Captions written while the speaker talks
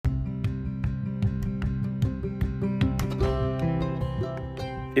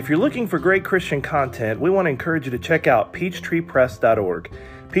If you're looking for great Christian content, we want to encourage you to check out peachtreepress.org.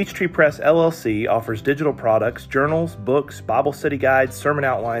 Peachtree Press LLC offers digital products, journals, books, Bible study guides, sermon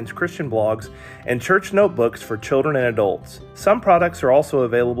outlines, Christian blogs, and church notebooks for children and adults. Some products are also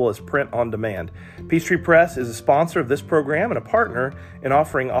available as print on demand. Peachtree Press is a sponsor of this program and a partner in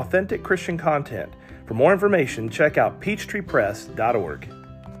offering authentic Christian content. For more information, check out peachtreepress.org.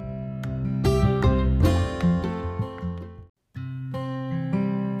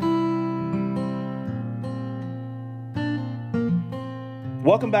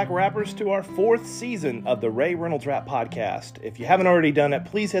 Welcome back, rappers, to our fourth season of the Ray Reynolds Rap Podcast. If you haven't already done it,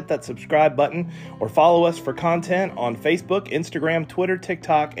 please hit that subscribe button or follow us for content on Facebook, Instagram, Twitter,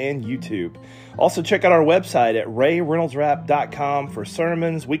 TikTok, and YouTube. Also, check out our website at rayreynoldsrap.com for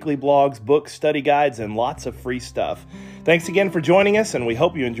sermons, weekly blogs, books, study guides, and lots of free stuff. Thanks again for joining us, and we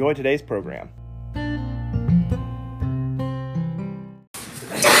hope you enjoy today's program.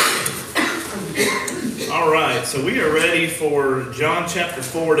 All right, so we are ready for John chapter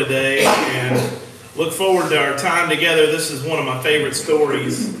 4 today and look forward to our time together. This is one of my favorite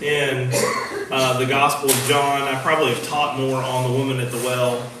stories in the Gospel of John. I probably have taught more on the woman at the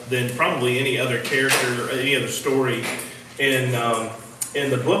well than probably any other character or any other story in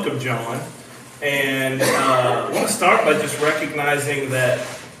the book of John. And I want to start by just recognizing that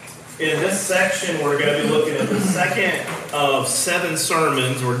in this section we're going to be looking at the second of 7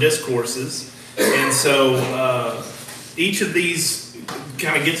 sermons or discourses. And so each of these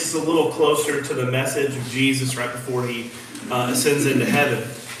kind of gets us a little closer to the message of Jesus right before he ascends into heaven.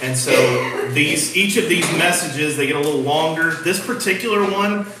 And so each of these messages, they get a little longer. This particular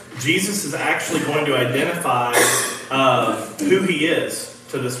one, Jesus is actually going to identify who he is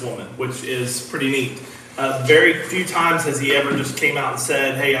to this woman, which is pretty neat. Very few times has he ever just came out and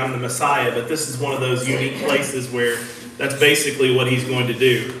said, hey, I'm the Messiah. But this is one of those unique places where that's basically what he's going to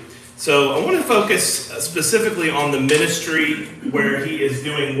do. So I want to focus specifically on the ministry where he is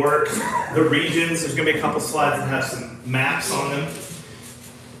doing work, the regions. There's going to be a couple slides that have some maps on them.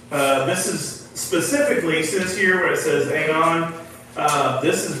 This is specifically, it says here where it says Aenon.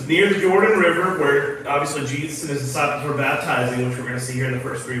 This is near the Jordan River where obviously Jesus and his disciples were baptizing, which we're going to see here in the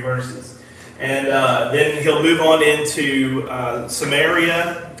first 3 verses. And then he'll move on into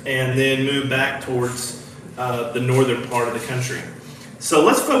Samaria and then move back towards the northern part of the country. So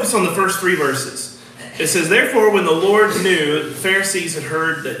let's focus on the first 3 verses. It says, therefore, when the Lord knew the Pharisees had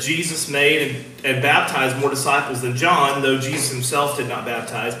heard that Jesus made and baptized more disciples than John, though Jesus himself did not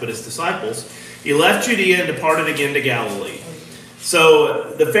baptize, but his disciples, he left Judea and departed again to Galilee.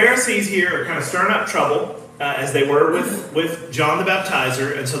 So the Pharisees here are kind of stirring up trouble, as they were with John the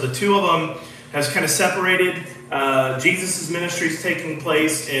Baptizer. And so the 2 of them has kind of separated. Jesus' ministry is taking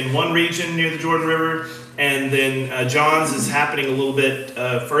place in one region near the Jordan River, and then John's is happening a little bit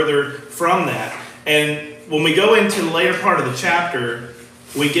further from that. And when we go into the later part of the chapter,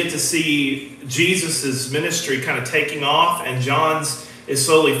 we get to see Jesus' ministry kind of taking off, and John's is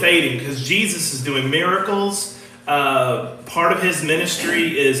slowly fading because Jesus is doing miracles. Part of his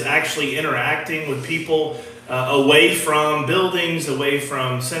ministry is actually interacting with people away from buildings, away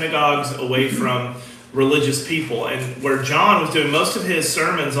from synagogues, away from religious people. And where John was doing most of his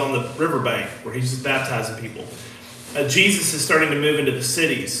sermons on the riverbank, where he's just baptizing people, Jesus is starting to move into the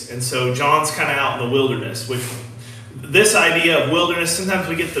cities. And so John's kind of out in the wilderness, which this idea of wilderness, sometimes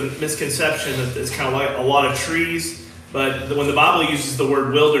we get the misconception that it's kind of like a lot of trees. But when the Bible uses the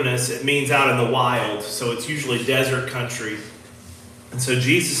word wilderness, it means out in the wild. So it's usually desert country. And so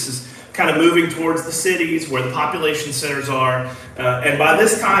Jesus is kind of moving towards the cities where the population centers are. And by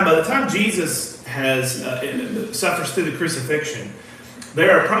the time Jesus suffers through the crucifixion,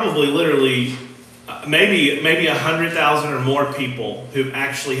 there are probably literally maybe 100,000 or more people who've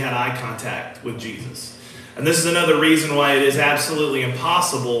actually had eye contact with Jesus. And this is another reason why it is absolutely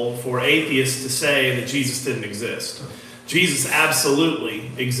impossible for atheists to say that Jesus didn't exist. Jesus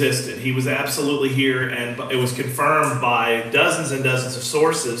absolutely existed. He was absolutely here, and it was confirmed by dozens and dozens of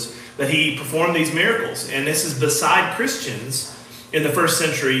sources that he performed these miracles. And this is beside Christians in the first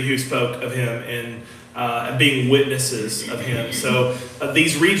century who spoke of him and being witnesses of him. So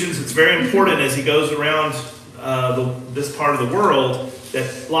these regions, it's very important as he goes around this part of the world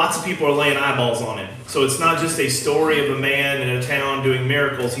that lots of people are laying eyeballs on him. So it's not just a story of a man in a town doing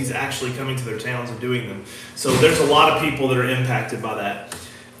miracles. He's actually coming to their towns and doing them. So there's a lot of people that are impacted by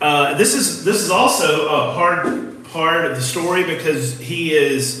that. This is also a hard part of the story because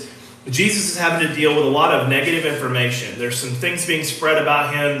Jesus is having to deal with a lot of negative information. There's some things being spread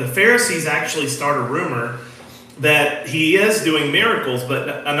about him. The Pharisees actually start a rumor that he is doing miracles,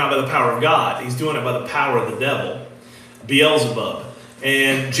 but not by the power of God. He's doing it by the power of the devil, Beelzebub.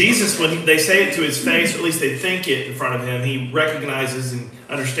 And Jesus, when they say it to his face, or at least they think it in front of him, he recognizes and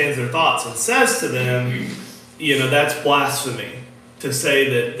understands their thoughts and says to them, that's blasphemy to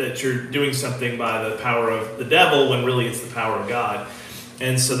say that you're doing something by the power of the devil when really it's the power of God.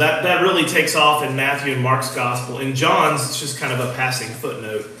 And so that really takes off in Matthew and Mark's gospel. In John's, it's just kind of a passing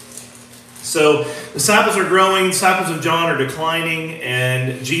footnote. So disciples are growing, disciples of John are declining,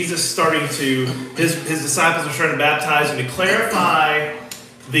 and Jesus his disciples are starting to baptize. And to clarify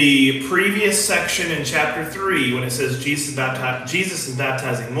the previous section in chapter 3, when it says Jesus is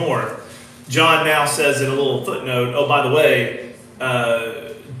baptizing more, John now says in a little footnote, oh, by the way,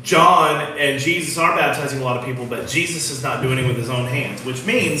 John and Jesus are baptizing a lot of people, but Jesus is not doing it with his own hands, which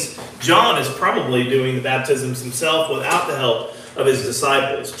means John is probably doing the baptisms himself without the help of his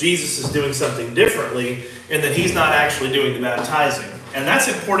disciples. Jesus is doing something differently in that he's not actually doing the baptizing. And that's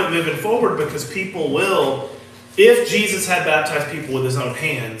important moving forward because people will, if Jesus had baptized people with his own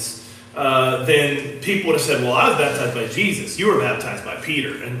hands, then people would have said, well, I was baptized by Jesus. You were baptized by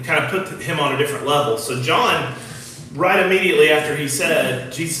Peter, and kind of put him on a different level. So John, right immediately after he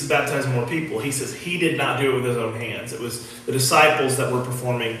said Jesus is baptizing more people, he says he did not do it with his own hands. It was the disciples that were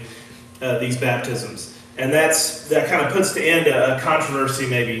performing these baptisms. And that kind of puts to end a controversy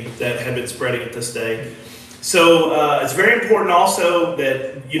maybe that had been spreading at this day. So it's very important also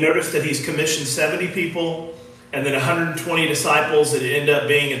that you notice that he's commissioned 70 people and then 120 disciples that end up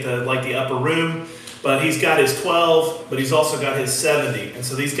being at the upper room. But he's got his 12, but he's also got his 70. And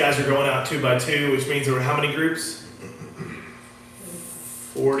so these guys are going out 2 by 2, which means there were how many groups?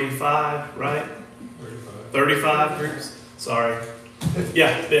 45, right? 35 groups? Sorry.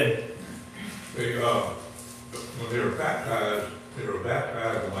 Yeah, Ben. When they were baptized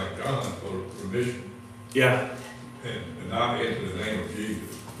like John for remission. Yeah. And not into the name of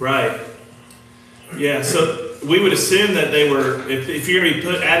Jesus. Right. Yeah, so we would assume that they were, if you're going to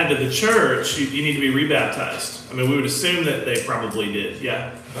be added to the church, you need to be rebaptized. I mean, we would assume that they probably did,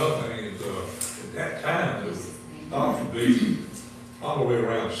 yeah. Another thing is, at that time, there was thought to be probably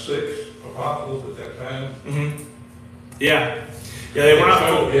around 6 apostles at that time. Mm-hmm. Yeah. Yeah, they were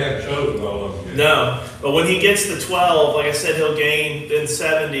not. He hadn't chosen all of them yet. No, but when he gets to 12, like I said, he'll gain then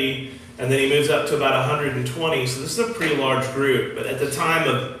 70, and then he moves up to about 120. So this is a pretty large group. But at the time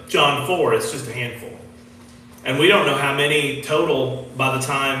of John 4, it's just a handful. And we don't know how many total by the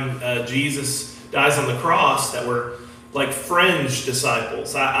time Jesus dies on the cross that were like fringe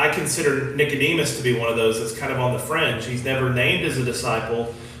disciples. I consider Nicodemus to be one of those that's kind of on the fringe. He's never named as a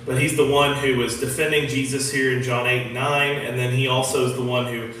disciple, but he's the one who was defending Jesus here in John 8 and 9, and then he also is the one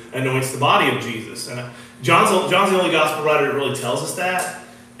who anoints the body of Jesus. And John's the only gospel writer that really tells us that,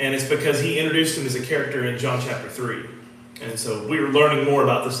 and it's because he introduced him as a character in John chapter 3. And so we were learning more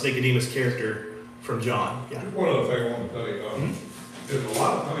about this Nicodemus character from John. Yeah. One other thing I want to tell you, there's a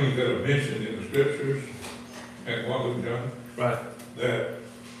lot of things that are mentioned in the scriptures, and one of them, John, Right. that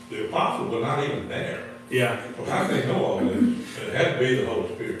the apostles were not even there. Yeah. Well, how do they know all this? It had to be the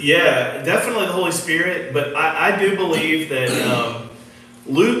Holy Spirit. Yeah, definitely the Holy Spirit, but I do believe that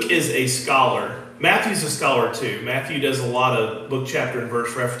Luke is a scholar. Matthew's a scholar too. Matthew does a lot of book, chapter, and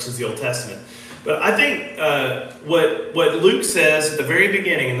verse references to the Old Testament. But I think what Luke says at the very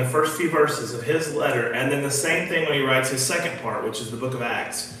beginning, in the first few verses of his letter, and then the same thing when he writes his second part, which is the book of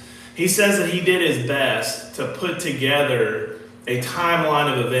Acts, he says that he did his best to put together a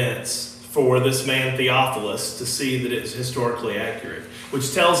timeline of events for this man Theophilus to see that it's historically accurate,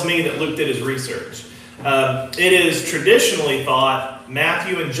 which tells me that Luke did his research. It is traditionally thought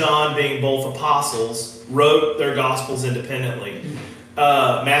Matthew and John, being both apostles, wrote their gospels independently.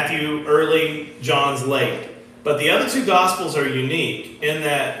 Matthew early, John's late. But the other two gospels are unique in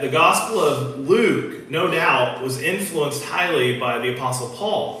that the gospel of Luke, no doubt, was influenced highly by the apostle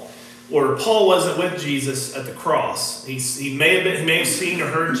Paul. Or Paul wasn't with Jesus at the cross. He may have seen or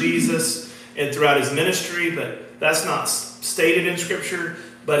heard Jesus throughout his ministry, but that's not stated in Scripture.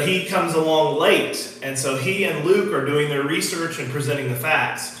 But he comes along late, and so he and Luke are doing their research and presenting the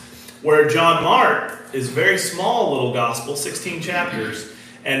facts. Where John Mark is a very small little gospel, 16 chapters,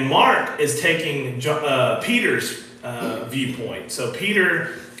 and Mark is taking Peter's viewpoint. So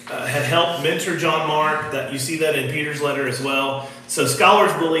Peter had helped mentor John Mark. That you see that in Peter's letter as well. So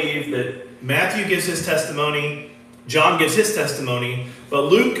scholars believe that Matthew gives his testimony, John gives his testimony, but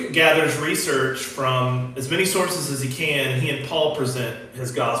Luke gathers research from as many sources as he can. He and Paul present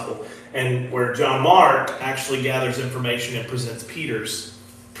his gospel, and where John Mark actually gathers information and presents Peter's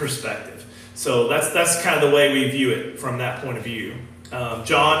perspective. So that's kind of the way we view it from that point of view.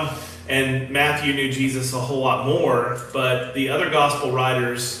 John and Matthew knew Jesus a whole lot more, but the other gospel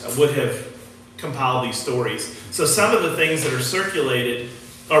writers would have compiled these stories. So some of the things that are circulated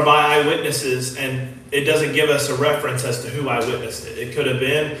are by eyewitnesses, and it doesn't give us a reference as to who eyewitnessed it. It could have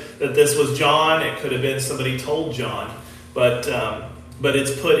been that this was John. It could have been somebody told John. But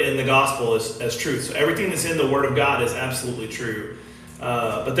it's put in the gospel as truth. So everything that's in the Word of God is absolutely true.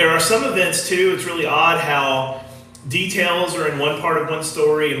 But there are some events, too. It's really odd how details are in one part of one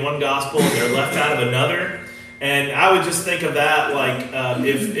story in one gospel and they're left out of another. And I would just think of that like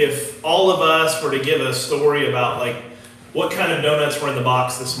if all of us were to give a story about like what kind of donuts were in the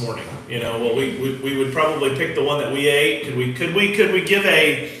box this morning. Well, we would probably pick the one that we ate. Could we give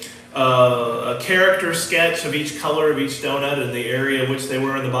a character sketch of each color of each donut and the area in which they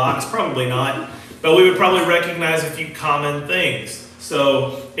were in the box? Probably not. But we would probably recognize a few common things.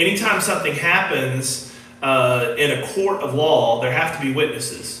 So anytime something happens in a court of law, there have to be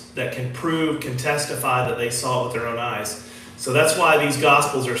witnesses that can testify that they saw it with their own eyes. So that's why these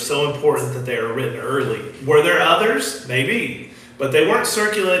Gospels are so important that they are written early. Were there others? Maybe. But they weren't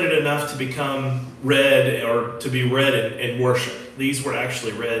circulated enough to become read or to be read in worship. These were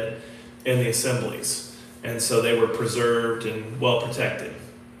actually read in the assemblies. And so they were preserved and well protected.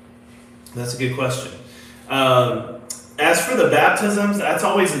 That's a good question. As for the baptisms, that's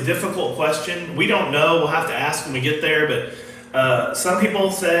always a difficult question. We don't know. We'll have to ask when we get there. But some people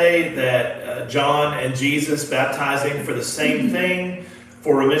say that John and Jesus baptizing for the same thing,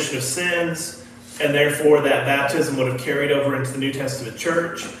 for remission of sins, and therefore that baptism would have carried over into the New Testament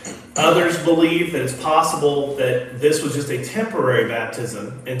church. Others believe that it's possible that this was just a temporary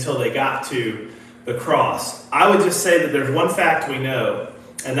baptism until they got to the cross. I would just say that there's one fact we know,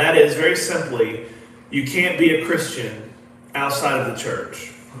 and that is very simply, you can't be a Christian outside of the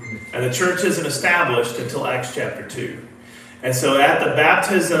church. And the church isn't established until Acts chapter 2. And so at the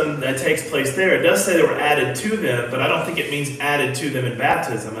baptism that takes place there, it does say they were added to them, but I don't think it means added to them in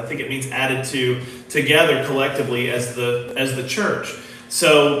baptism. I think it means added to together collectively as the church.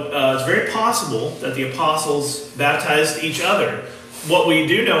 So it's very possible that the apostles baptized each other. What we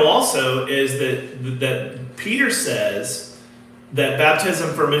do know also is that Peter says that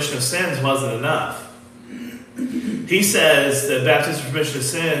baptism for remission of sins wasn't enough. He says that baptism for remission of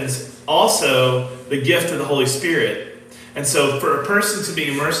sins also the gift of the Holy Spirit. And so for a person to be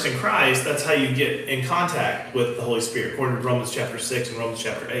immersed in Christ, that's how you get in contact with the Holy Spirit, according to Romans chapter 6 and Romans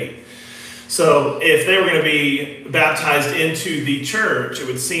chapter 8. So if they were going to be baptized into the church, it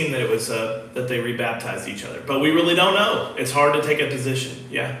would seem that it was that they rebaptized each other. But we really don't know. It's hard to take a position.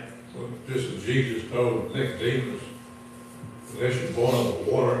 Yeah? Well, just as Jesus told Nicodemus, unless you're born of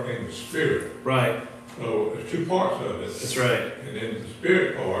the water and the Spirit. Right. So there's two parts of it. That's right. And then the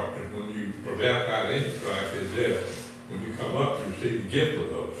Spirit part is when you are baptized into Christ is death. When you come up, you receive the gift of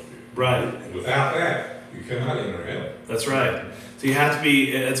those two. Right. And without that, you cannot enter heaven. That's right. So you have to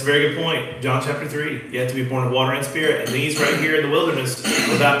be, that's a very good point. John chapter 3, you have to be born of water and spirit. And these right here in the wilderness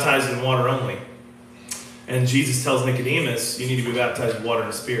were baptized in water only. And Jesus tells Nicodemus, you need to be baptized in water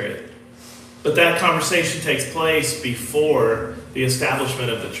and spirit. But that conversation takes place before the establishment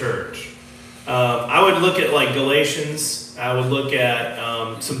of the church. I would look at like Galatians. I would look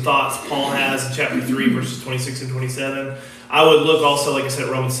at some thoughts Paul has in chapter 3, verses 26 and 27. I would look also, like I said,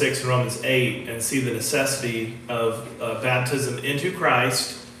 Romans 6 and Romans 8 and see the necessity of baptism into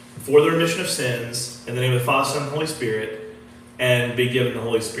Christ for the remission of sins in the name of the Father, Son, and Holy Spirit, and be given the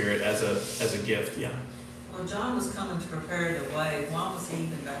Holy Spirit as a gift. Yeah. Well, John was coming to prepare the way. Why was he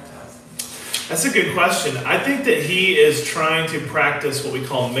even baptized? That's a good question. I think that he is trying to practice what we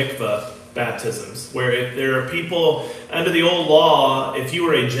call mikvah baptisms, where if there are people under the old law, if you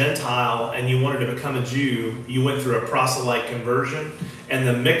were a Gentile and you wanted to become a Jew, you went through a proselyte conversion, and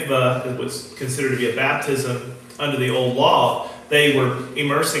the mikvah was considered to be a baptism under the old law. They were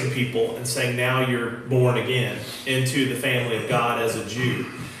immersing people and saying, now you're born again into the family of God as a Jew.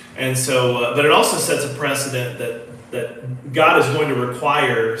 And so, but it also sets a precedent that God is going to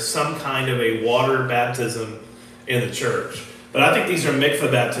require some kind of a water baptism in the church. But I think these are mikvah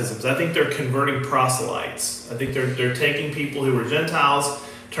baptisms. I think they're converting proselytes. I think they're taking people who were Gentiles,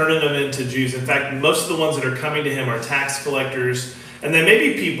 turning them into Jews. In fact, most of the ones that are coming to him are tax collectors. And they may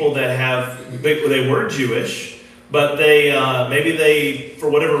be people that they were Jewish, but maybe they, for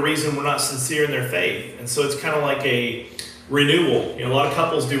whatever reason, were not sincere in their faith. And so it's kind of like a renewal. A lot of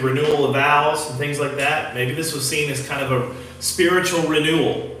couples do renewal of vows and things like that. Maybe this was seen as kind of a spiritual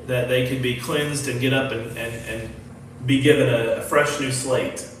renewal, that they could be cleansed and get up and be given a fresh new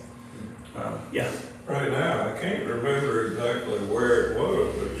slate. Yeah. Right now, I can't remember exactly where it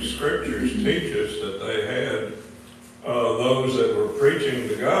was, but the scriptures teach us that they had those that were preaching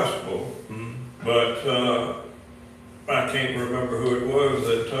the gospel, but I can't remember who it was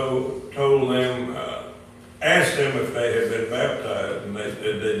that told them, asked them if they had been baptized, and they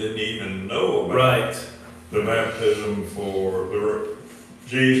said they didn't even know about Right. the baptism for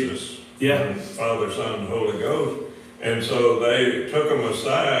Jesus, Yeah. and Father, Son, and Holy Ghost. And so they took them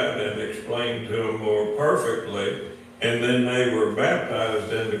aside and explained to them more perfectly, and then they were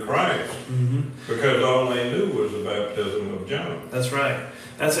baptized into Christ, because all they knew was the baptism of John. That's right.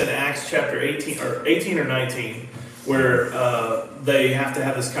 That's in Acts chapter 18 or 19, where they have to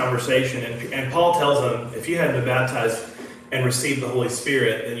have this conversation. And Paul tells them, if you hadn't been baptized and received the Holy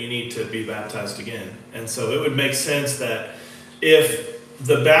Spirit, then you need to be baptized again. And so it would make sense that if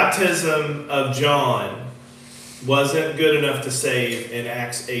the baptism of John wasn't good enough to save in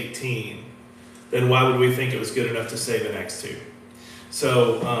Acts 18, then why would we think it was good enough to save in Acts 2?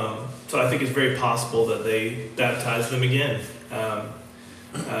 So I think it's very possible that they baptized them again. I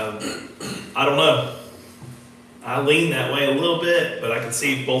don't know. I lean that way a little bit, but I can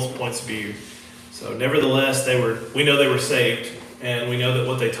see both points of view. So nevertheless, we know they were saved, and we know that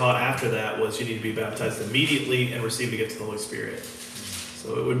what they taught after that was you need to be baptized immediately and receive the gift of the Holy Spirit.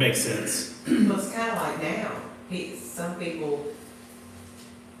 So it would make sense. Well, it's kind of like now, some people,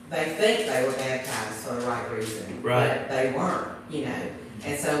 they think they were baptized for the right reason, Right. but they weren't,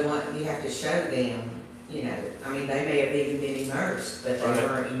 And so you have to show them, they may have even been immersed, but they Right.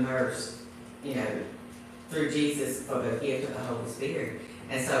 weren't immersed, through Jesus for the gift of the Holy Spirit.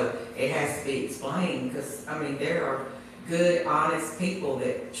 And so it has to be explained, because, there are good, honest people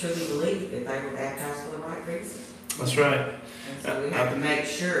that truly believe that they were baptized for the right reason. That's right. And so we have to make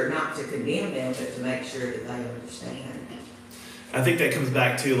sure, not to condemn them, but to make sure that they understand. I think that comes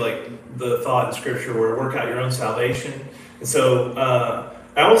back to like the thought in Scripture where work out your own salvation. And so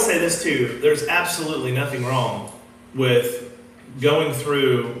I will say this too: there's absolutely nothing wrong with going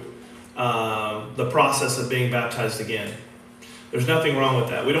through the process of being baptized again. There's nothing wrong with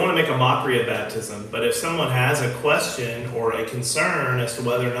that. We don't want to make a mockery of baptism, but if someone has a question or a concern as to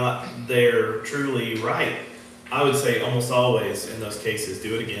whether or not they're truly right, I would say almost always in those cases,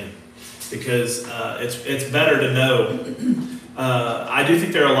 do it again, because it's better to know. I do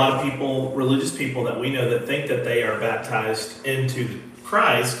think there are a lot of people, religious people that we know, that think that they are baptized into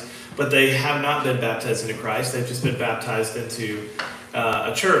Christ, but they have not been baptized into Christ. They've just been baptized into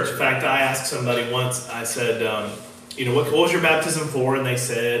a church. In fact, I asked somebody once, I said, what was your baptism for? And they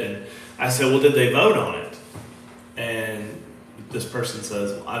said, and I said, well, did they vote on it? And this person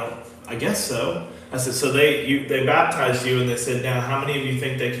says, well, I guess so. I said, so they baptized you, and they said, now how many of you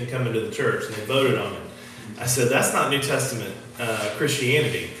think they can come into the church? And they voted on it. I said, that's not New Testament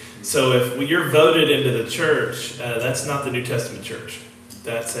Christianity. So if you're voted into the church, that's not the New Testament church.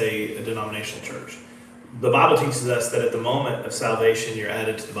 That's a denominational church. The Bible teaches us that at the moment of salvation, you're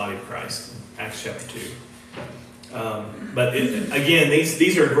added to the body of Christ. Acts chapter 2. But again,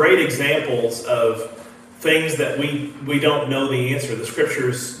 these are great examples of things that we don't know the answer. The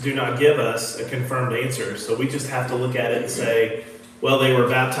Scriptures do not give us a confirmed answer. So we just have to look at it and say, well, they were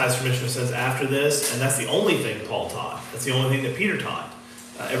baptized for remission of sins after this, and that's the only thing Paul taught. That's the only thing that Peter taught.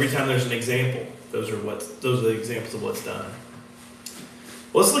 Every time there's an example, those are the examples of what's done.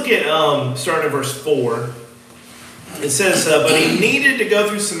 Let's look at starting at verse 4. It says, but he needed to go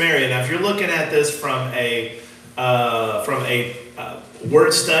through Samaria. Now, if you're looking at this from a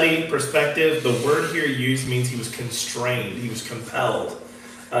word study perspective, the word here used means he was constrained, he was compelled.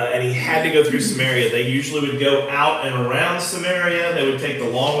 And he had to go through Samaria. They usually would go out and around Samaria. They would take the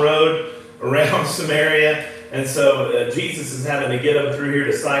long road around Samaria. And so Jesus is having to get them through here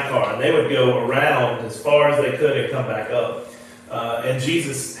to Sychar. And they would go around as far as they could and come back up. And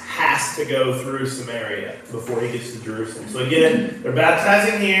Jesus has to go through Samaria before he gets to Jerusalem. So again, they're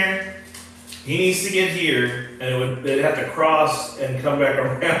baptizing here. He needs to get here. And they'd have to cross and come back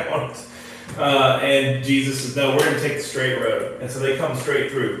around. And Jesus says, no, we're going to take the straight road. And so they come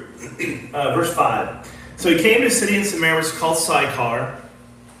straight through. Verse 5. So he came to a city in Samaria, which is called Sychar,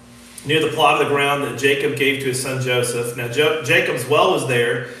 near the plot of the ground that Jacob gave to his son Joseph. Now Jacob's well was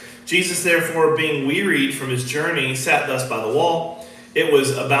there. Jesus, therefore, being wearied from his journey, sat thus by the wall. It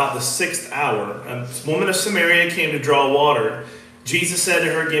was about the 6th hour. A woman of Samaria came to draw water. Jesus said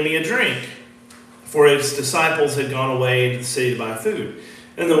to her, give me a drink. For his disciples had gone away into the city to buy food.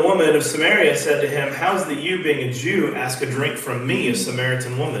 And the woman of Samaria said to him, how is that you, being a Jew, ask a drink from me, a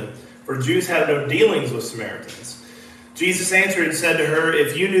Samaritan woman? For Jews have no dealings with Samaritans. Jesus answered and said to her,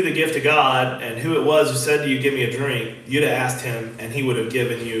 if you knew the gift of God, and who it was who said to you, give me a drink, you'd have asked him, and he would have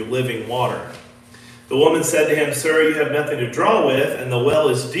given you living water. The woman said to him, sir, you have nothing to draw with, and the well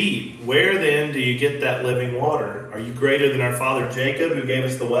is deep. Where then do you get that living water? Are you greater than our father Jacob, who gave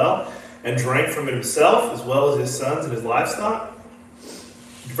us the well, and drank from it himself, as well as his sons and his livestock?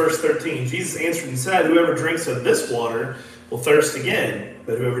 Verse 13, Jesus answered and said, whoever drinks of this water will thirst again,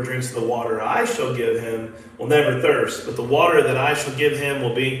 but whoever drinks of the water I shall give him will never thirst. But the water that I shall give him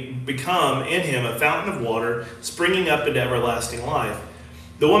will become in him a fountain of water, springing up into everlasting life.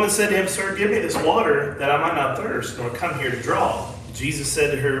 The woman said to him, Sir, give me this water, that I might not thirst, nor come here to draw. Jesus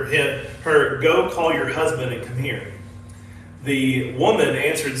said to her, Go call your husband and come here. The woman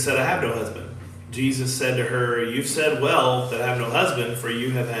answered and said, I have no husband. Jesus said to her, You've said well that I have no husband, for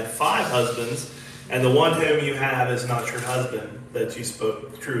you have had 5 husbands, and the one whom you have is not your husband, that you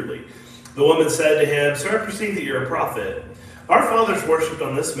spoke truly. The woman said to him, Sir, I perceive that you're a prophet. Our fathers worshipped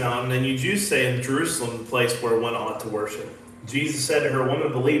on this mountain, and you Jews say in Jerusalem, the place where one ought to worship. Jesus said to her,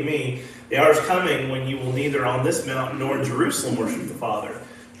 Woman, believe me, the hour is coming when you will neither on this mountain nor in Jerusalem worship the Father.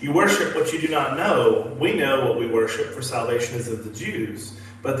 You worship what you do not know. We know what we worship, for salvation is of the Jews.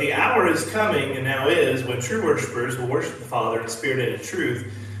 But the hour is coming, and now is, when true worshipers will worship the Father in spirit and in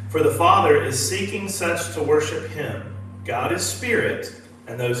truth. For the Father is seeking such to worship him. God is spirit,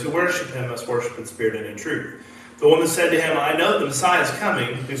 and those who worship him must worship in spirit and in truth. The woman said to him, I know the Messiah is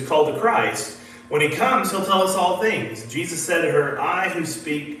coming, who's called the Christ. When he comes, he'll tell us all things. Jesus said to her, I who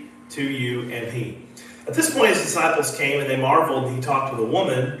speak to you am he. At this point his disciples came, and they marveled that he talked to the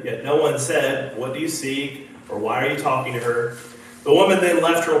woman, yet no one said, What do you seek? Or why are you talking to her? The woman then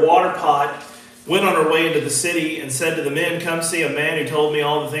left her water pot, went on her way into the city, and said to the men, Come see a man who told me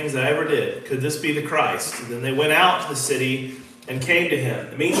all the things I ever did. Could this be the Christ? And then they went out to the city and came to him.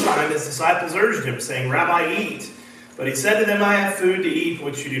 In the meantime, his disciples urged him, saying, Rabbi, eat. But he said to them, I have food to eat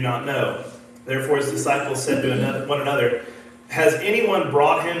which you do not know. Therefore his disciples said to one another, Has anyone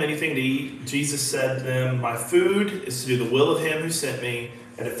brought him anything to eat? Jesus said to them, My food is to do the will of him who sent me,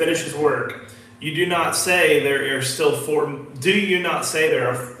 and to finish his work. Do you not say there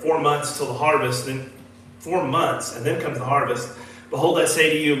are 4 months till the harvest, then 4 months, and then comes the harvest? Behold, I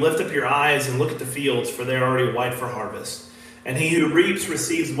say to you, lift up your eyes and look at the fields, for they are already white for harvest. And he who reaps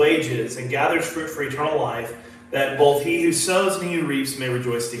receives wages, and gathers fruit for eternal life, that both he who sows and he who reaps may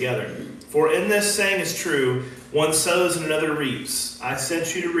rejoice together. For in this saying is true, one sows and another reaps. I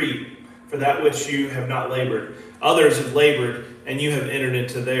sent you to reap for that which you have not labored. Others have labored, and you have entered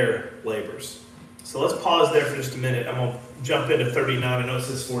into their labors. So let's pause there for just a minute. I'm going to jump into 39. I know it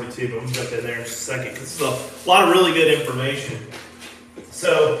says 42, but I'm going to jump in there in just a second, because it's a lot of really good information.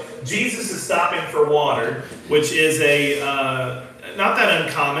 So Jesus is stopping for water, which is not that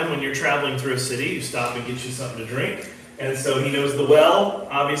uncommon when you're traveling through a city. You stop and get you something to drink. And so he knows the well,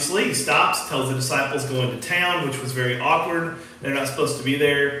 obviously. He stops, tells the disciples go into town, which was very awkward. They're not supposed to be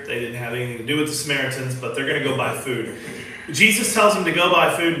there. They didn't have anything to do with the Samaritans, but they're going to go buy food. Jesus tells them to go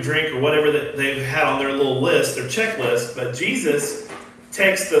buy food and drink or whatever that they've had on their little list, their checklist. But Jesus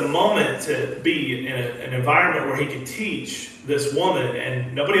takes the moment to be in an environment where he can teach this woman,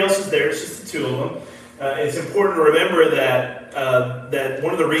 and nobody else is there. It's just the two of them. It's important to remember that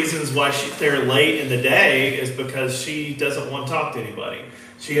one of the reasons why she's there late in the day is because she doesn't want to talk to anybody.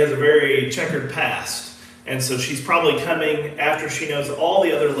 She has a very checkered past, and so she's probably coming after she knows all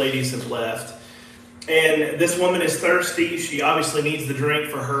the other ladies have left. And this woman is thirsty. She obviously needs the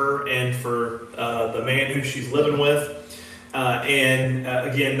drink for her and for the man who she's living with.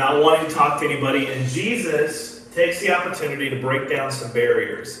 Again, not wanting to talk to anybody. And Jesus takes the opportunity to break down some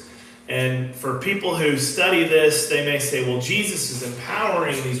barriers. And for people who study this, they may say, well, Jesus is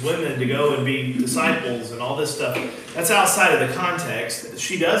empowering these women to go and be disciples and all this stuff. That's outside of the context.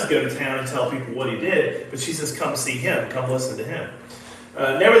 She does go to town and tell people what he did, but she says, come see him, come listen to him.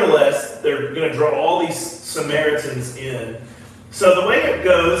 Nevertheless, they're going to draw all these Samaritans in. So the way it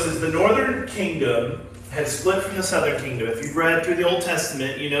goes is the northern kingdom has split from the southern kingdom. If you've read through the Old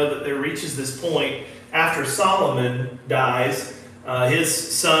Testament, you know that there reaches this point after Solomon dies.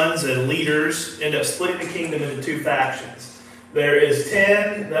 His sons and leaders end up splitting the kingdom into 2 factions. There is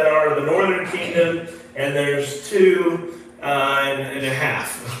 10 that are the northern kingdom, and there's 2 and a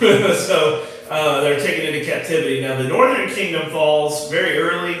half. So they're taken into captivity. Now the northern kingdom falls very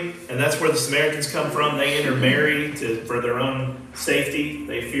early, and that's where the Samaritans come from. They intermarry for their own safety.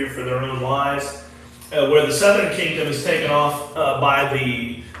 They fear for their own lives. Where the southern kingdom is taken off by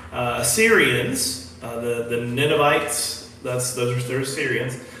the Assyrians, the Ninevites. Those are their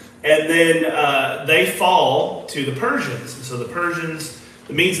Assyrians. And then they fall to the Persians. So the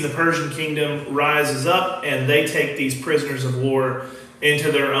Medes and the Persian kingdom rises up, and they take these prisoners of war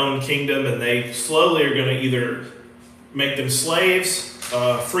into their own kingdom, and they slowly are going to either make them slaves,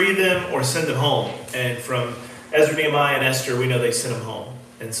 free them, or send them home. And from Ezra, Nehemiah, and Esther, we know they sent them home.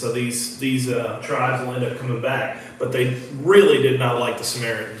 And so these tribes will end up coming back. But they really did not like the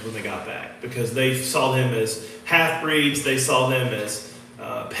Samaritans when they got back, because they saw them as half-breeds. They saw them as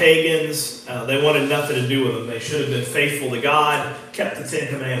pagans. They wanted nothing to do with them. They should have been faithful to God, kept the Ten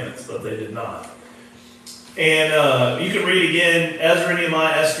Commandments, but they did not. And you can read again, Ezra,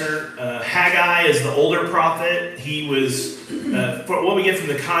 Nehemiah, Esther. Haggai is the older prophet. He was, for what we get from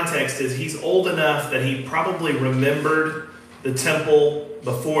the context is he's old enough that he probably remembered the temple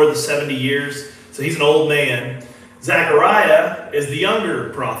before the 70 years. So he's an old man. Zechariah is the younger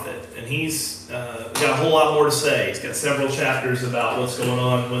prophet, and he's got a whole lot more to say. He's got several chapters about what's going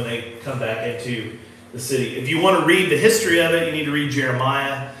on when they come back into the city. If you want to read the history of it, you need to read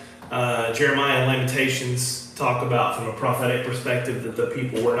Jeremiah. Jeremiah and Lamentations talk about, from a prophetic perspective, that the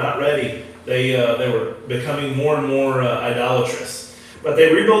people were not ready. They were becoming more and more idolatrous. But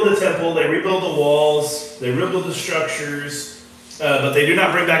they rebuild the temple, they rebuild the walls, they rebuild the structures, but they do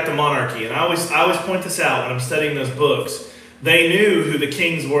not bring back the monarchy. And I always point this out when I'm studying those books. They knew who the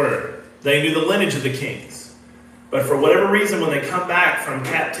kings were. They knew the lineage of the kings. But for whatever reason, when they come back from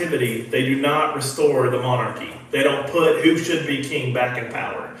captivity, they do not restore the monarchy. They don't put who should be king back in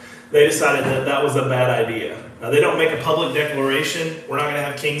power. They decided that that was a bad idea. Now, they don't make a public declaration, we're not going to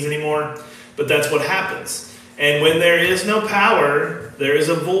have kings anymore, but that's what happens. And when there is no power, there is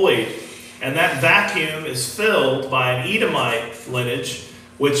a void. And that vacuum is filled by an Edomite lineage,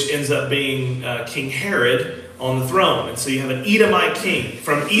 which ends up being King Herod on the throne. And so you have an Edomite king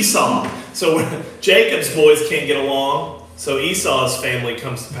from Esau. So when Jacob's boys can't get along, so Esau's family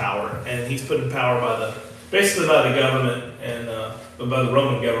comes to power, and he's put in power basically by the government and by the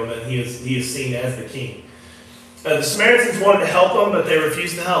Roman government. He is seen as the king. The Samaritans wanted to help them, but they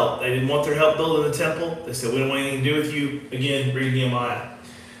refused to help. They didn't want their help building the temple. They said, we don't want anything to do with you. Again, read Nehemiah.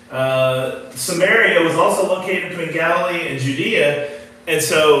 Samaria was also located between Galilee and Judea, and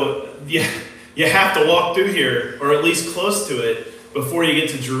so you have to walk through here, or at least close to it, before you get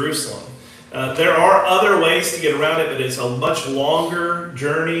to Jerusalem. There are other ways to get around it, but it's a much longer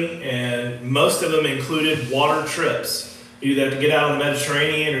journey, and most of them included water trips. You either have to get out on the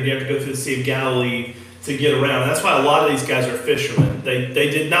Mediterranean, or you have to go through the Sea of Galilee to get around. That's why a lot of these guys are fishermen. They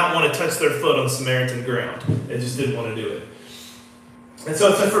did not want to touch their foot on Samaritan ground. They just didn't want to do it. And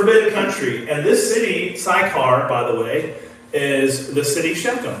so it's a forbidden country. And this city, Sychar, by the way, is the city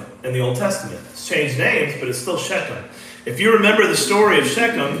Shechem in the Old Testament. It's changed names, but it's still Shechem. If you remember the story of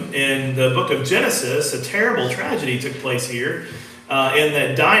Shechem in the book of Genesis, a terrible tragedy took place here, in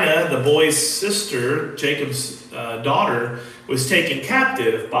that Dinah, the boy's sister, Jacob's daughter, was taken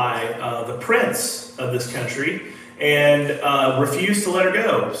captive by the prince of this country and refused to let her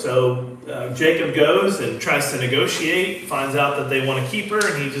go. So Jacob goes and tries to negotiate, finds out that they want to keep her,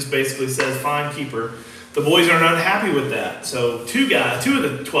 and he just basically says, fine, keep her. The boys are not happy with that. So two of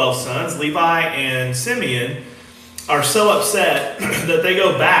the 12 sons, Levi and Simeon, are so upset that they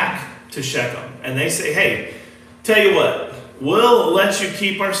go back to Shechem. And they say, hey, tell you what, we'll let you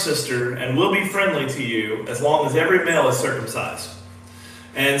keep our sister, and we'll be friendly to you as long as every male is circumcised.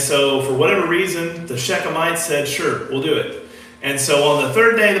 And so for whatever reason, the Shechemites said, sure, we'll do it. And so on the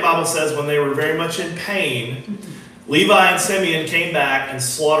third day, the Bible says, when they were very much in pain, Levi and Simeon came back and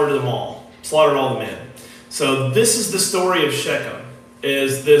slaughtered all the men. So this is the story of Shechem,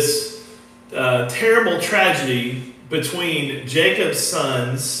 is this terrible tragedy between Jacob's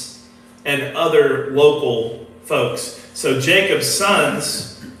sons and other local folks. So Jacob's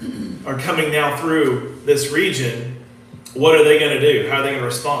sons are coming now through this region. What are they going to do? How are they going to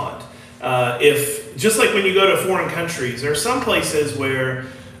respond? Just like when you go to foreign countries, there are some places where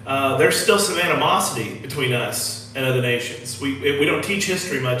there's still some animosity between us and other nations. We don't teach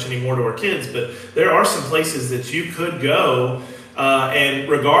history much anymore to our kids, but there are some places that you could go, and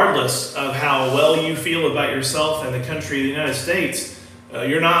regardless of how well you feel about yourself and the country of the United States,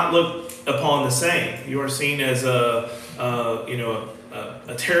 you're not looked upon the same. You are seen as a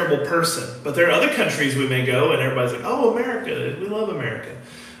terrible person. But there are other countries we may go, and everybody's like, oh, America, we love America.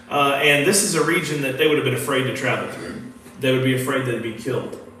 And this is a region that they would have been afraid to travel through. They would be afraid they'd be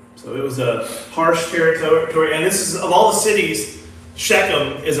killed. So it was a harsh territory. And this is, of all the cities,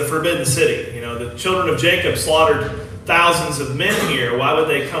 Shechem is a forbidden city. You know, the children of Jacob slaughtered thousands of men here. Why would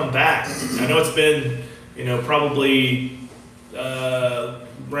they come back? I know it's been, probably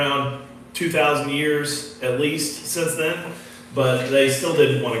around 2,000 years at least since then, but they still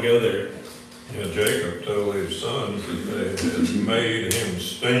didn't want to go there. Yeah, Jacob told his sons that they had made him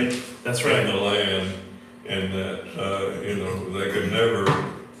stink. That's right. In the land, and that they could never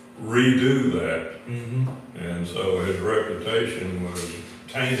redo that. Mm-hmm. And so his reputation was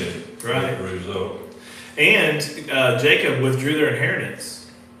tainted as a result. And Jacob withdrew their inheritance.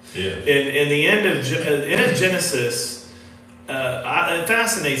 Yeah. In the end of Genesis, it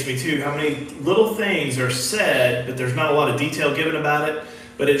fascinates me too how many little things are said, but there's not a lot of detail given about it.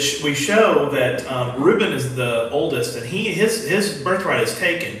 But we show that Reuben is the oldest, and his birthright is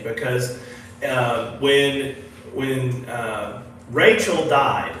taken because when Rachel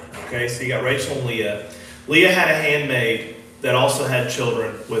died, okay, so you got Rachel and Leah. Leah had a handmaid that also had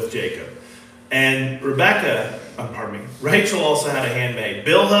children with Jacob. And Rachel also had a handmaid,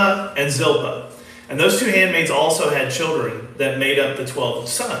 Bilhah and Zilpah. And those two handmaids also had children that made up the 12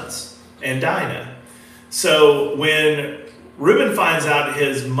 sons and Dinah. So when Reuben finds out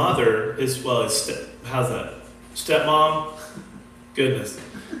his mother stepmom? Goodness.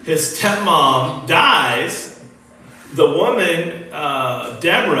 His stepmom dies. The woman,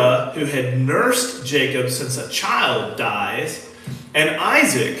 Deborah, who had nursed Jacob since a child, dies. And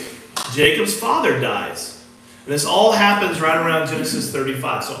Isaac, Jacob's father, dies. And this all happens right around Genesis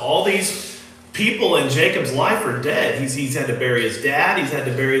 35. So all these people in Jacob's life are dead. He's had to bury his dad. He's had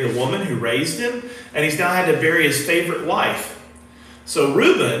to bury the woman who raised him. And he's now had to bury his favorite wife. So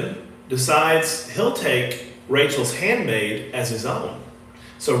Reuben decides he'll take Rachel's handmaid as his own.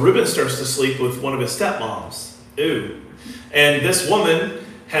 So Reuben starts to sleep with one of his stepmoms. Ooh. And this woman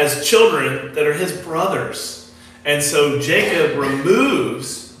has children that are his brothers. And so Jacob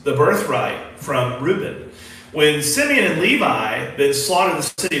removes the birthright from Reuben. When Simeon and Levi then slaughter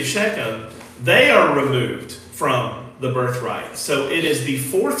the city of Shechem, they are removed from the birthright. So it is the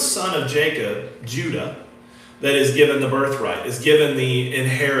fourth son of Jacob, Judah, that is given the birthright, is given the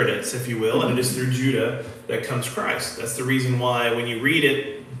inheritance, if you will, and it is through Judah that comes Christ. That's the reason why when you read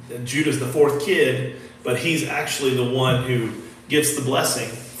it, Judah's the fourth kid, but he's actually the one who gets the blessing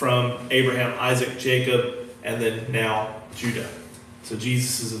from Abraham, Isaac, Jacob, and then now Judah. So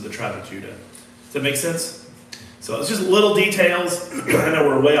Jesus is of the tribe of Judah. Does that make sense? So it's just little details. I know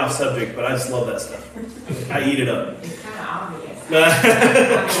we're way off subject, but I just love that stuff. I eat it up. It's kind of obvious.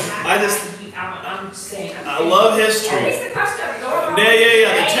 I'm saying. I love history. At least the custom.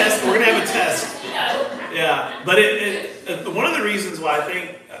 Yeah. The test. We're gonna have a test. You know. Yeah, but one of the reasons why I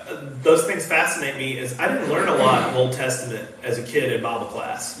think those things fascinate me is I didn't learn a lot of Old Testament as a kid in Bible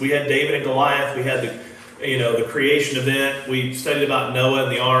class. We had David and Goliath. We had the creation event. We studied about Noah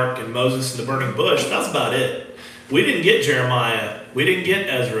and the ark and Moses and the burning bush. That's about it. We didn't get Jeremiah. We didn't get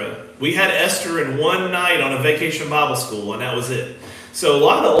Ezra. We had Esther in one night on a vacation Bible school, and that was it. So a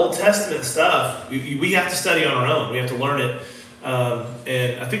lot of the Old Testament stuff, we have to study on our own. We have to learn it.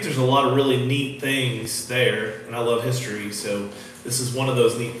 And I think there's a lot of really neat things there, and I love history, so this is one of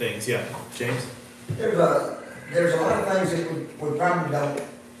those neat things. Yeah, James? There's a lot of things that we probably don't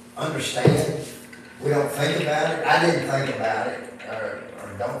understand. We don't think about it. I didn't think about it, or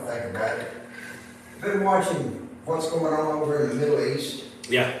don't think about it. Been watching what's going on over in the Middle East.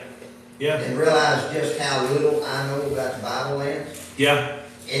 Yeah. And realize just how little I know about the Bible land. Yeah.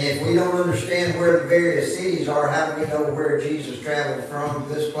 And if we don't understand where the various cities are, how do we know where Jesus traveled from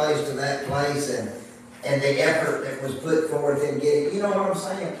this place to that place and the effort that was put forth in getting, you know what I'm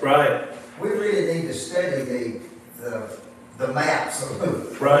saying? Right. We really need to study the maps a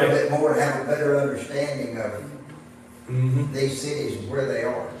little bit more to have a better understanding of these cities and where they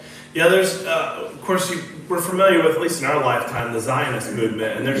are. Yeah, there's, of course, we're familiar with, at least in our lifetime, the Zionist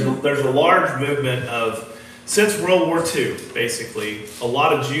movement, and there's a large movement of, since World War II, basically, a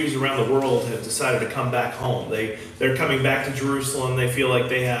lot of Jews around the world have decided to come back home. They're coming back to Jerusalem. They feel like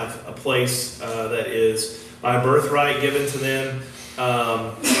they have a place that is by birthright given to them.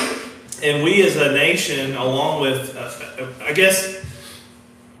 And we as a nation, along with, I guess,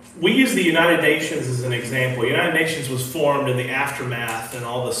 we use the United Nations as an example. The United Nations was formed in the aftermath and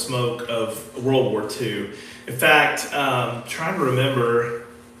all the smoke of World War II. In fact, trying to remember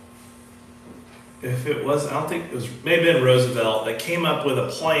if it was, I don't think it was, maybe been Roosevelt that came up with a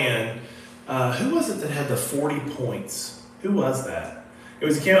plan. Who was it that had the 40 points? Who was that?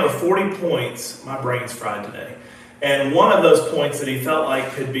 He came up with 40 points. My brain's fried today. And one of those points that he felt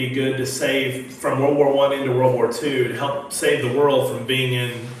like could be good to save from World War I into World War II to help save the world from being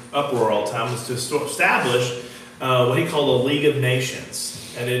in uproar all the time was to establish what he called a League of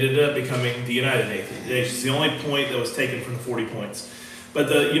Nations. And it ended up becoming the United Nations, the only point that was taken from the 40 points. But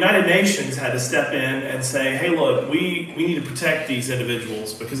the United Nations had to step in and say, hey, look, we need to protect these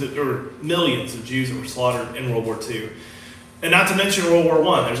individuals because there were millions of Jews that were slaughtered in World War II. And not to mention World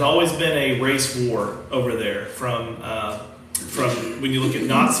War I. There's always been a race war over there from when you look at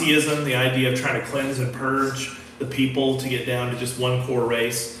Nazism, the idea of trying to cleanse and purge the people to get down to just one core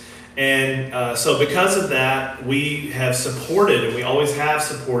race. And so because of that, we have supported, and we always have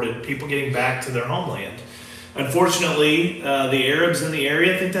supported, people getting back to their homeland. Unfortunately, the Arabs in the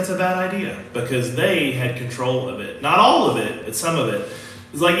area think that's a bad idea because they had control of it. Not all of it, but some of it.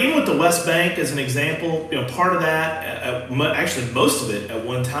 It's like even with the West Bank as an example, part of that, actually most of it at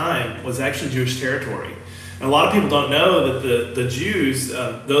one time was actually Jewish territory. And a lot of people don't know that the Jews,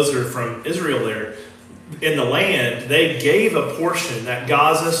 those are from Israel there, in the land, they gave a portion, that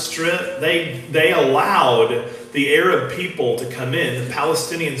Gaza Strip, they allowed the Arab people to come in, the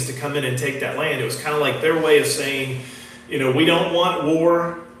Palestinians to come in and take that land. It was kind of like their way of saying, we don't want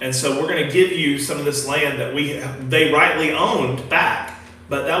war, and so we're going to give you some of this land that they rightly owned back.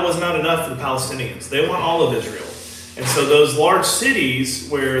 But that was not enough for the Palestinians. They want all of Israel. And so those large cities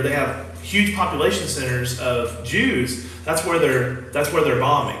where they have huge population centers of Jews, that's where they're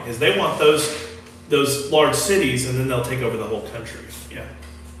bombing, is they want those large cities, and then they'll take over the whole country. Yeah.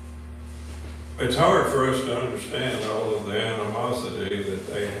 It's hard for us to understand all of the animosity that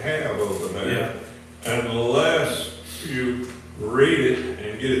they have over there, unless you read it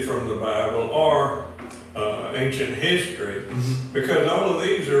and get it from the Bible or ancient history, because all of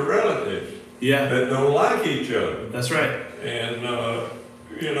these are relatives that don't like each other. That's right. And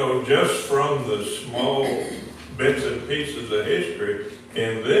just from the small bits and pieces of history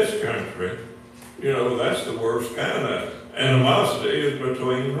in this country, that's the worst kind of animosity is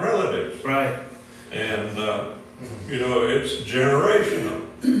between relatives. Right. And, it's generational.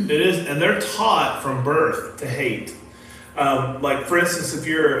 It is, and they're taught from birth to hate. Like, for instance, if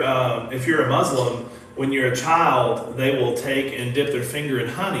you're a Muslim, when you're a child, they will take and dip their finger in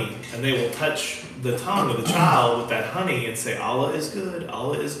honey, and they will touch the tongue of the child with that honey and say, Allah is good,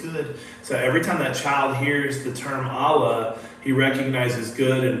 Allah is good. So every time that child hears the term Allah, he recognizes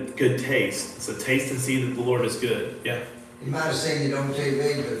good and good taste. So taste and see that the Lord is good. Yeah. You might have seen it on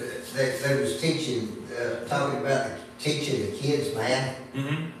TV, but they was talking about teaching the kids math.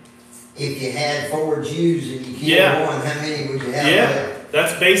 Mm-hmm. If you had 4 Jews and you killed one, how many would you have left?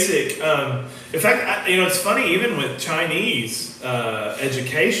 That's basic. In fact, it's funny, even with Chinese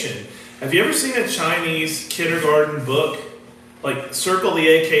education. Have you ever seen a Chinese kindergarten book? Like, circle the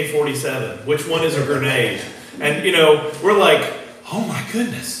AK-47. Which one is a grenade? And, we're like, oh my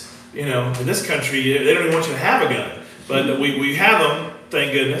goodness. In this country, they don't even want you to have a gun. But we have them,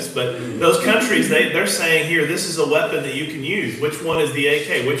 thank goodness. But those countries, they're saying here, this is a weapon that you can use. Which one is the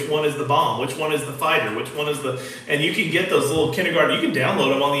AK? Which one is the bomb? Which one is the fighter? Which one is the... And you can get those little kindergarten, you can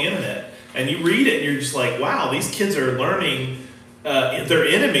download them on the internet. And you read it and you're just like, wow, these kids are learning their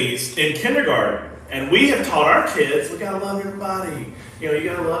enemies in kindergarten. And we have taught our kids, we gotta love everybody. You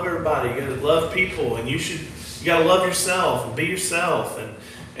gotta love everybody. You gotta love people, and you gotta love yourself and be yourself,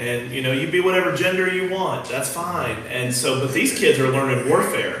 and you be whatever gender you want. That's fine. And so, but these kids are learning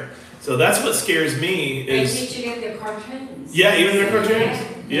warfare. So that's what scares me. Is they teach you in their cartoons. Yeah, even their cartoons.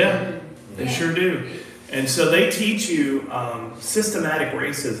 Yeah, they sure do. And so they teach you systematic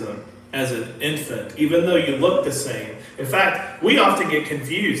racism as an infant, even though you look the same. In fact, we often get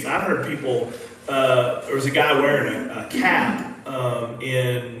confused. I've heard people. There was a guy wearing a cap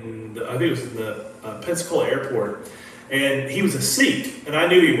I think it was the Pensacola airport, and he was a Sikh, and I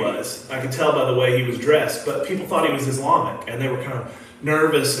knew he was. I could tell by the way he was dressed, but people thought he was Islamic, and they were kind of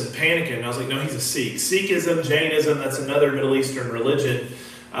nervous and panicking. And I was like, no, he's a Sikh. Sikhism, Jainism, that's another Middle Eastern religion.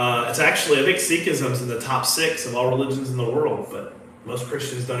 It's actually, I think Sikhism's in the top 6 of all religions in the world, but most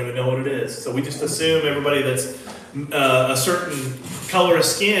Christians don't even know what it is. So we just assume everybody that's a certain color of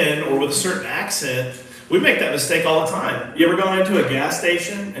skin or with a certain accent, we make that mistake all the time. You ever gone into a gas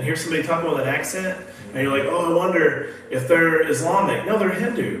station and hear somebody talking with an accent? And you're like, oh, I wonder if they're Islamic. No, they're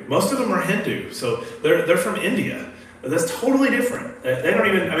Hindu. Most of them are Hindu. So they're from India. That's totally different. They don't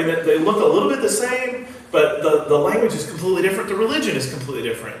even, they look a little bit the same, but the language is completely different. The religion is completely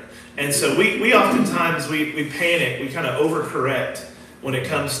different. And so we oftentimes, we panic, we kind of overcorrect when it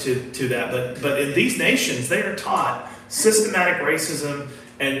comes to that. But in these nations, they are taught systematic racism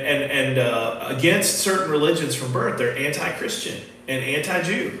and against certain religions from birth. They're anti-Christian and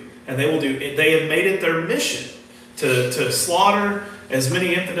anti-Jew. And they have made it their mission to slaughter as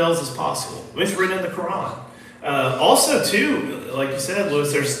many infidels as possible. It's written in the Quran. Also, too, like you said,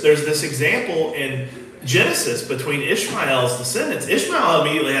 Louis, there's this example in Genesis between Ishmael's descendants. Ishmael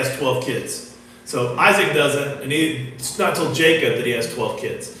immediately has 12 kids. So Isaac doesn't, and it's not until Jacob that he has 12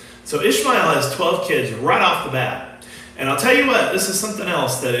 kids. So Ishmael has 12 kids right off the bat. And I'll tell you what, this is something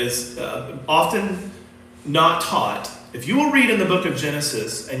else that is often not taught. If you will read in the book of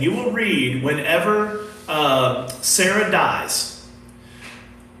Genesis, and you will read whenever Sarah dies,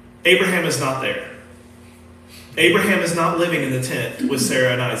 Abraham is not there. Abraham is not living in the tent with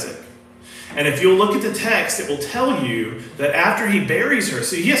Sarah and Isaac. And if you'll look at the text, it will tell you that after he buries her,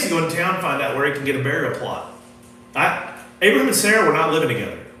 so he has to go into town and find out where he can get a burial plot. Abraham and Sarah were not living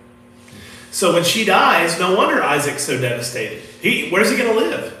together. So when she dies, no wonder Isaac's so devastated. Where's he going to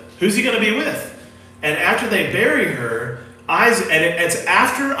live? Who's he going to be with? And after they bury her, it's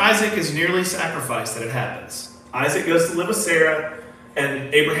after Isaac is nearly sacrificed that it happens. Isaac goes to live with Sarah,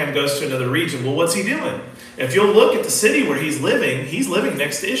 and Abraham goes to another region. Well, what's he doing? If you'll look at the city where he's living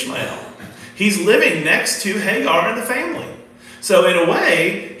next to Ishmael. He's living next to Hagar and the family. So in a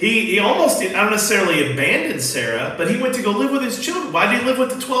way, he almost, not necessarily abandoned Sarah, but he went to go live with his children. Why did he live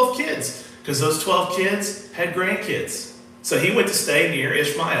with the 12 kids? Because those 12 kids had grandkids. So he went to stay near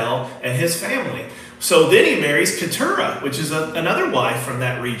Ishmael and his family. So then he marries Keturah, which is another wife from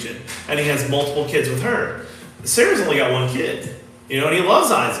that region. And he has multiple kids with her. Sarah's only got one kid, and he loves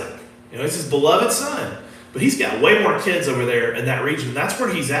Isaac. He's his beloved son. But he's got way more kids over there in that region. That's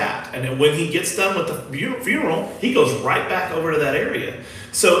where he's at. And when he gets done with the funeral, he goes right back over to that area.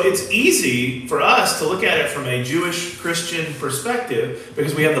 So it's easy for us to look at it from a Jewish Christian perspective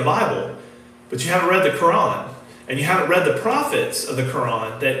because we have the Bible. But you haven't read the Quran. And you haven't read the prophets of the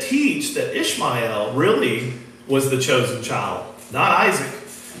Quran that teach that Ishmael really was the chosen child, not Isaac.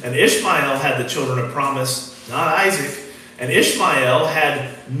 And Ishmael had the children of promise, not Isaac. And Ishmael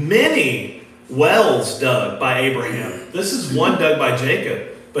had many wells dug by Abraham. This is one dug by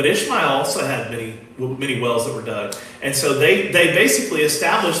Jacob. But Ishmael also had many wells that were dug. And so they basically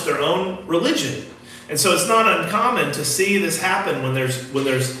established their own religion. And so it's not uncommon to see this happen when there's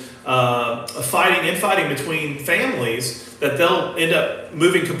infighting between families, that they'll end up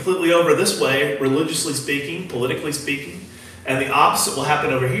moving completely over this way, religiously speaking, politically speaking, and the opposite will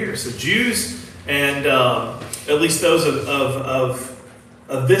happen over here. So Jews and at least those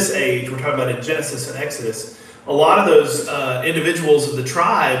of this age, we're talking about in Genesis and Exodus, a lot of those individuals of the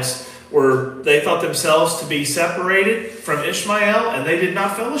tribes they thought themselves to be separated from Ishmael, and they did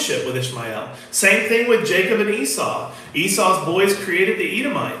not fellowship with Ishmael. Same thing with Jacob and Esau. Esau's boys created the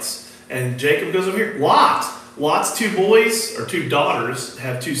Edomites, and Jacob goes over here. Lot's two boys, or two daughters,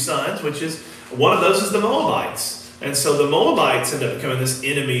 have two sons, which is, one of those is the Moabites. And so the Moabites end up becoming this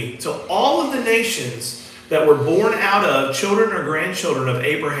enemy to all of the nations that were born out of children or grandchildren of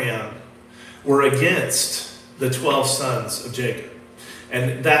Abraham were against the 12 sons of Jacob.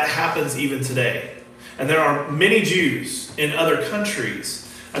 And that happens even today. And there are many Jews in other countries.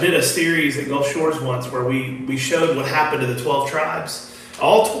 I did a series at Gulf Shores once where we showed what happened to the 12 tribes.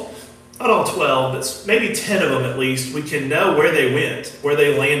 Not all 12, but maybe 10 of them at least, we can know where they went, where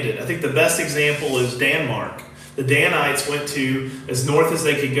they landed. I think the best example is Denmark. The Danites went to as north as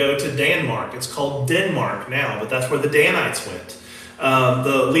they could go to Denmark. It's called Denmark now, but that's where the Danites went.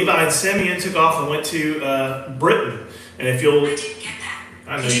 The Levi and Simeon took off and went to Britain. And if you'll...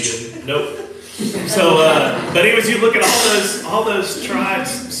 I know you didn't. Nope. So, but anyways, you look at all those tribes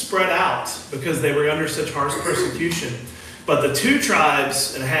spread out because they were under such harsh persecution. But the 2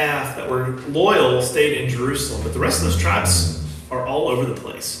 tribes and a half that were loyal stayed in Jerusalem. But the rest of those tribes are all over the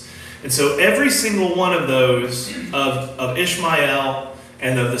place. And so every single one of those of Ishmael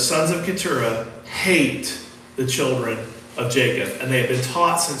and of the sons of Keturah hate the children of Jacob. And they have been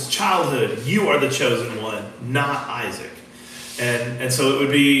taught since childhood, you are the chosen one, not Isaac. And so it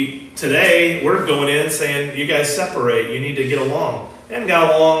would be, today, we're going in saying, you guys separate, you need to get along. They haven't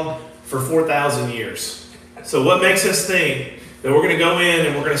got along for 4,000 years. So what makes us think that we're going to go in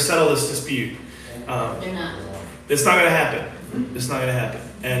and we're going to settle this dispute? They're not. It's not going to happen. It's not going to happen.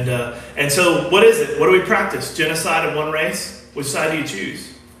 And so what is it? What do we practice? Genocide of one race? Which side do you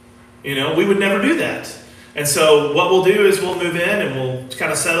choose? We would never do that. And so what we'll do is we'll move in and we'll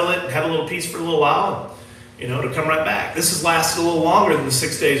kind of settle it and have a little peace for a little while, to come right back. This has lasted a little longer than the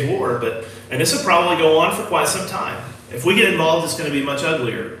 6 Days War, and this will probably go on for quite some time. If we get involved, it's going to be much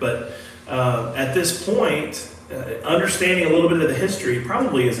uglier. But at this point, understanding a little bit of the history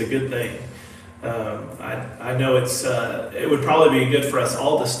probably is a good thing. I know it would probably be good for us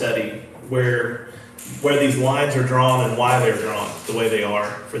all to study where these lines are drawn and why they're drawn the way they are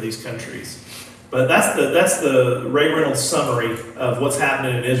for these countries. But that's the Ray Reynolds summary of what's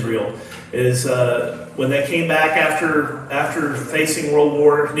happening in Israel. Is when they came back after facing World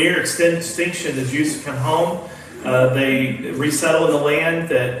War near extinction, the Jews had come home. They resettled in the land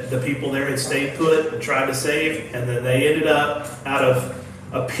that the people there had stayed put and tried to save, and then they ended up, out of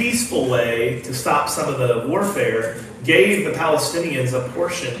a peaceful way to stop some of the warfare, gave the Palestinians a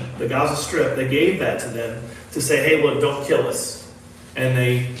portion, the Gaza Strip. They gave that to them to say, hey, look, don't kill us. And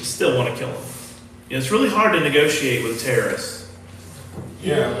they still want to kill them. It's really hard to negotiate with terrorists.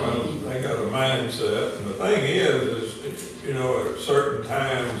 Yeah, well, they got a mindset, and the thing is at certain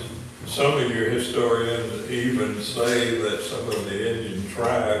times, some of your historians even say that some of the Indian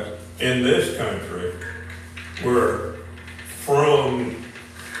tribes in this country were from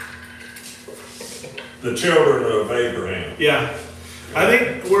the children of Abraham. Yeah. I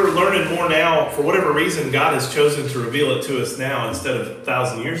think we're learning more now. For whatever reason, God has chosen to reveal it to us now instead of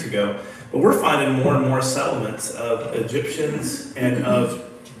 1,000 years ago. But we're finding more and more settlements of Egyptians and of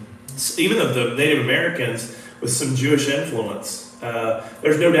even of the Native Americans with some Jewish influence.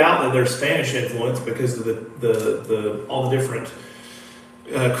 There's no doubt that there's Spanish influence because of all the different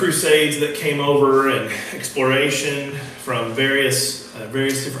crusades that came over and exploration from various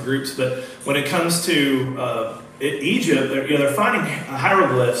different groups. But when it comes to Egypt, they're finding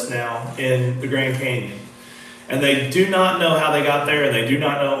hieroglyphs now in the Grand Canyon. And they do not know how they got there, and they do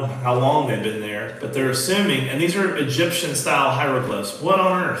not know how long they've been there, but they're assuming, and these are Egyptian-style hieroglyphs. What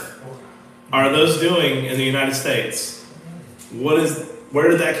on earth are those doing in the United States? Where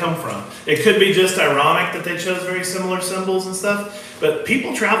did that come from? It could be just ironic that they chose very similar symbols and stuff, but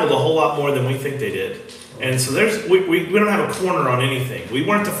people traveled a whole lot more than we think they did. And so we don't have a corner on anything. We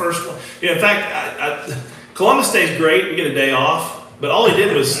weren't the first one. In fact, Columbus Day is great. We get a day off, but all he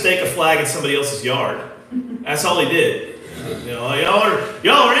did was stake a flag in somebody else's yard. That's all he did. Y'all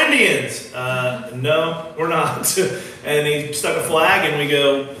are Indians. No, we're not. And he stuck a flag, and we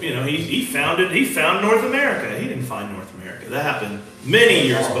go. He found North America. He didn't find North America. That happened many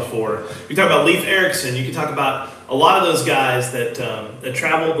years before. You talk about Leif Erikson. You can talk about a lot of those guys that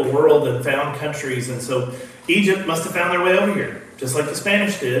traveled the world and found countries. And so Egypt must have found their way over here, just like the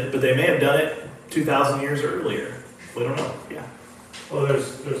Spanish did. But they may have done it 2,000 years earlier. We don't know. Yeah. Well,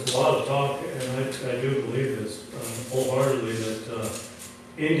 there's a lot of talk, and I do believe this wholeheartedly, that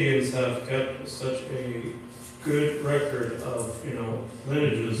Indians have kept such a good record of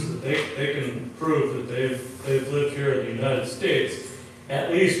lineages that they can prove that they've lived here in the United States at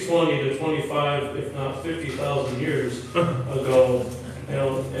least 20 to 25, if not 50,000 years ago,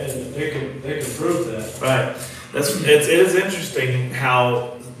 and they can prove that. Right. It is interesting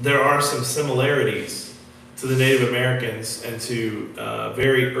how there are some similarities to the Native Americans and to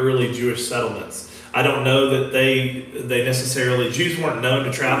very early Jewish settlements. I don't know that they necessarily, Jews weren't known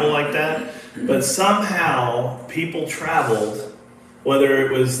to travel like that, but somehow people traveled, whether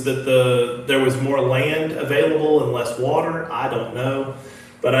it was that there was more land available and less water, I don't know.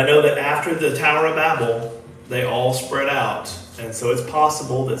 But I know that after the Tower of Babel, they all spread out. And so it's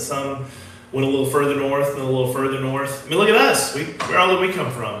possible that some went a little further north and a little further north. I mean, look at us. Where all did we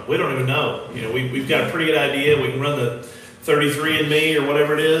come from? We don't even know. We've got a pretty good idea. We can run the 33andMe or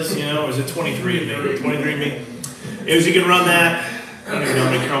whatever it is. Or is it 23andMe? 23andMe. You can run that. I don't even know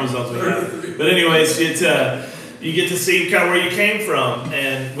how many chromosomes we have. But anyways, you get to see kind of where you came from.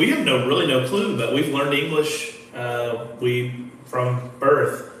 And we have really no clue, but we've learned English from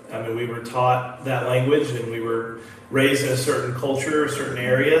birth. I mean, we were taught that language, and we were raised in a certain culture, a certain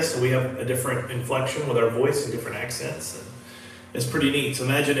area, so we have a different inflection with our voice and different accents. And it's pretty neat. So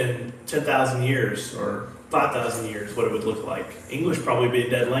imagine in 10,000 years or 5,000 years what it would look like. English probably be a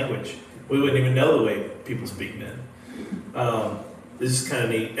dead language. We wouldn't even know the way people speak then. This is kind of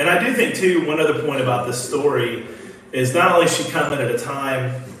neat. And I do think, too, one other point about this story is not only is she coming at a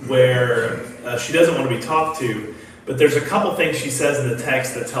time where she doesn't want to be talked to, but there's a couple things she says in the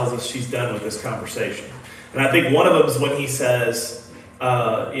text that tells us she's done with this conversation. And I think one of them is when he says,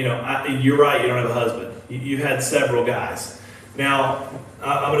 you're right, you don't have a husband. You've had several guys. Now,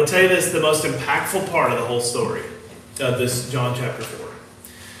 I'm going to tell you this, the most impactful part of the whole story of this John chapter 4.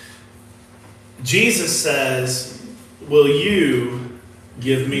 Jesus says, will you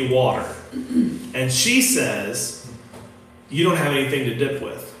give me water? And she says, you don't have anything to dip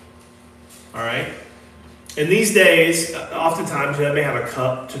with. All right? In these days, oftentimes you may have a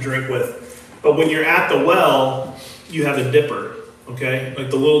cup to drink with. But when you're at the well, you have a dipper, okay? Like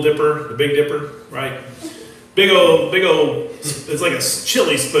the little dipper, the big dipper, right? Big old, it's like a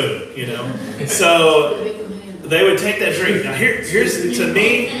chili spoon, So they would take that drink. Now here's, to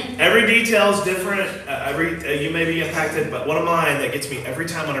me, every detail is different. You may be impacted, but one of mine that gets me every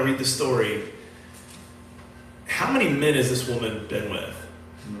time when I read the story, how many men has this woman been with?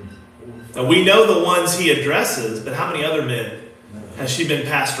 Now we know the ones he addresses, but how many other men has she been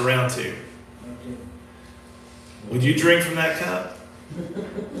passed around to? Would you drink from that cup?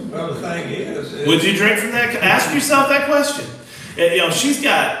 Well, the thing is Would you drink from that cup? Ask yourself that question. And, she's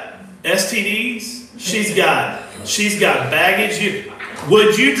got STDs. She's got baggage.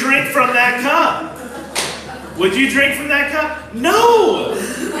 Would you drink from that cup? Would you drink from that cup? No!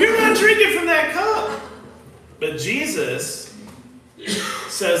 You're not drinking from that cup. But Jesus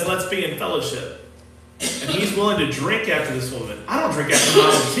says, let's be in fellowship. And he's willing to drink after this woman. I don't drink after my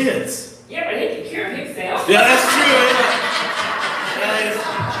own kids. Yeah, but he can cure himself. Yeah, that's true.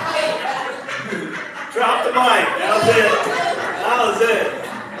 Drop the mic. That was it. That was it.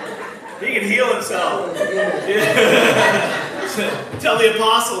 He can heal himself. Yeah. Tell the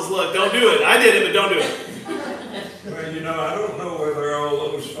apostles, look, don't do it. I did it, but don't do it. Well, I don't know whether all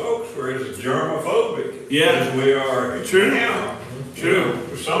those folks were as germophobic Yeah. as we are True. now.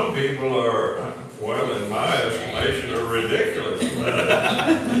 True. Some people are, well, in my estimation, are ridiculous.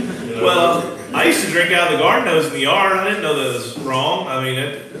 Well, I used to drink out of the garden hose in the yard. I didn't know that was wrong. I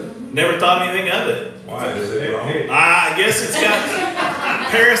mean, never thought anything of it. Why is it wrong? I guess it's got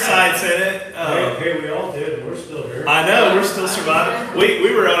parasites in it. Hey, we all did, we're still here. I know, we're still surviving.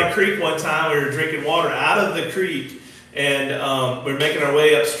 We were on a creek one time. We were drinking water out of the creek, and we were making our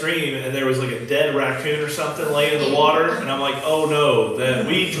way upstream, and there was like a dead raccoon or something laying in the water. And I'm like, oh no, that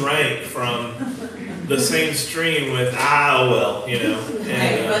we drank from the same stream with, well, Hey,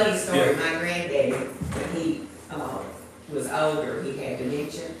 And, funny story, yeah. my granddaddy, when he, was older, he had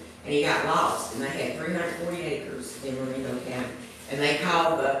dementia, and he got lost, and they had 340 acres in Reno County. And they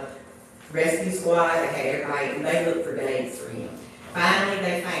called the rescue squad, they had everybody, and they looked for days for him. Finally,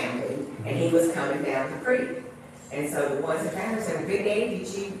 they found him, and he was coming down the creek. And so the ones that found him said, Big Daddy, did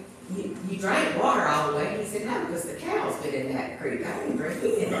you drank water all the way? And he said, no, because the cow's been in that creek. I didn't drink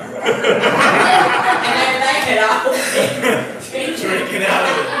it. And they had all been drinking out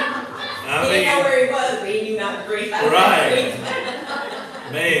of it. he didn't know where he was, but he knew not to drink out of Right. that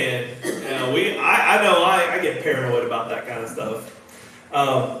creek. Man, I know I get paranoid about that kind of stuff.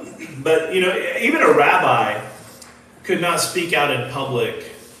 But even a rabbi could not speak out in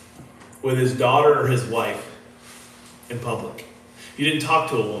public with his daughter or his wife in public. You didn't talk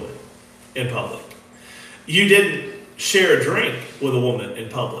to a woman in public. You didn't share a drink with a woman in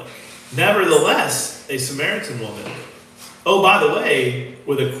public. Nevertheless, a Samaritan woman, oh, by the way,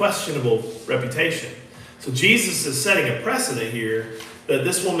 with a questionable reputation. So Jesus is setting a precedent here that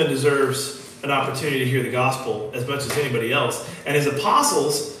this woman deserves an opportunity to hear the gospel as much as anybody else. And his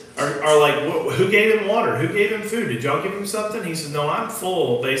apostles are like, who gave him water? Who gave him food? Did y'all give him something? He says, no, I'm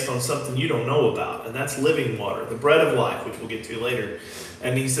full based on something you don't know about. And that's living water, the bread of life, which we'll get to later.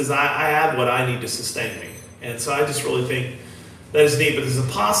 And he says, I have what I need to sustain me. And so I just really think that is neat. But his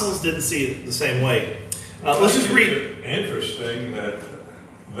apostles didn't see it the same way. Let's just read. It's interesting that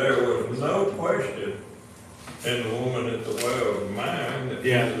there was no question in the woman at the well of mind that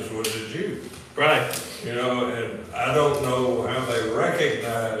Jesus was a Jew. Right. And I don't know how they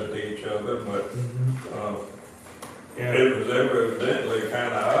recognized each other, but it was evidently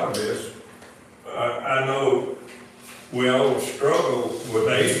kind of obvious. I know we all struggle with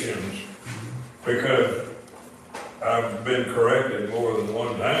Asians because I've been corrected more than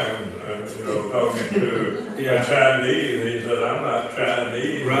one time, talking to a Chinese. He said, I'm not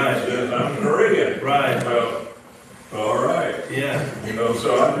Chinese. Right. He says, I'm Korean. Right. Well, all right. Yeah.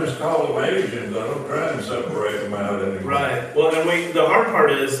 So I just call them Asians. I don't try and separate them out anymore. Right. Well, and the hard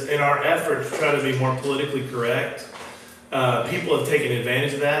part is, in our effort to try to be more politically correct, people have taken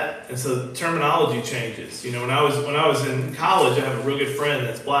advantage of that, and so the terminology changes. When I was in college, I have a real good friend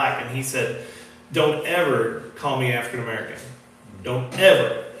that's black, and he said, "Don't ever call me African American. Don't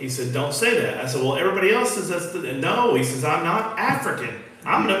ever." He said, "Don't say that." I said, "Well, everybody else says that's no." He says, "I'm not African.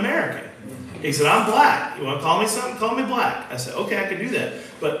 I'm an American." He said, "I'm black. You want to call me something? Call me black." I said, "Okay, I can do that."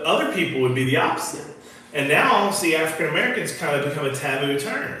 But other people would be the opposite. And now, see, African Americans kind of become a taboo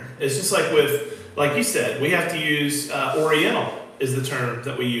term. It's just like you said, we have to use Oriental is the term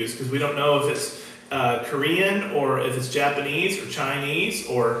that we use because we don't know if it's Korean or if it's Japanese or Chinese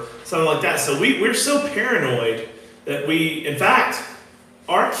or something like that. So we're so paranoid that in fact,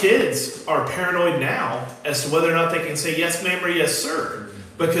 our kids are paranoid now as to whether or not they can say yes, ma'am, or yes, sir,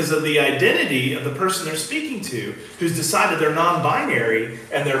 because of the identity of the person they're speaking to, who's decided they're non-binary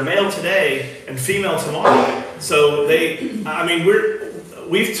and they're male today and female tomorrow. So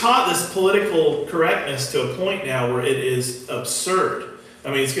we've taught this political correctness to a point now where it is absurd. I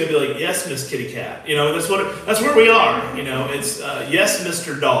mean, it's going to be like, yes, Miss Kitty Cat. That's where we are. It's yes,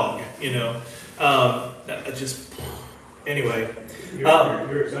 Mr. Dog. Anyway.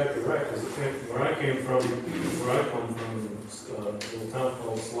 You're exactly right, because where I come from, a little town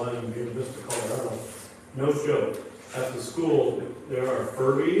called Sliding, Buena Vista, Colorado, no joke. At the school, there are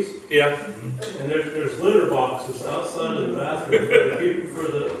Furbies. Yeah. And there's litter boxes outside of the bathroom for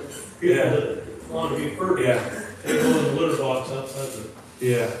the people that want to be Furbies. Yeah. They go in the litter box outside the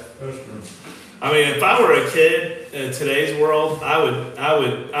restroom. I mean, if I were a kid in today's world,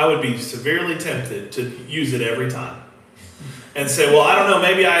 I would be severely tempted to use it every time. And say, well, I don't know,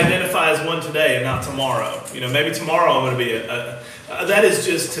 maybe I identify as one today and not tomorrow. Maybe tomorrow I'm going to be that is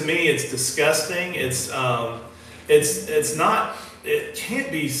just, to me, it's disgusting. It's not, it can't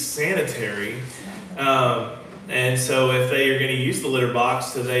be sanitary. And And so if they are going to use the litter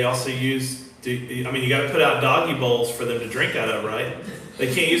box, do they also use, you got to put out doggy bowls for them to drink out of, right?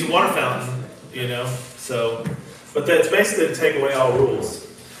 They can't use a water fountain, so, but that's basically to take away all rules.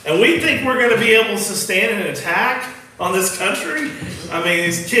 And we think we're going to be able to sustain an attack on this country?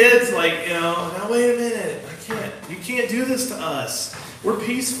 These kids, now wait a minute, you can't do this to us. We're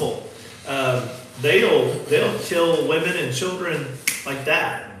peaceful. They'll kill women and children like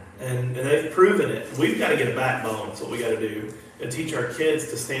that. And they've proven it. We've got to get a backbone. That's what we got to do. And teach our kids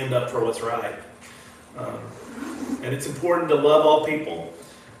to stand up for what's right. And it's important to love all people.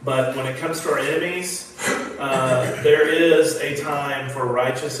 But when it comes to our enemies, there is a time for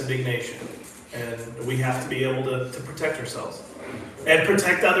righteous indignation. And we have to be able to protect ourselves. And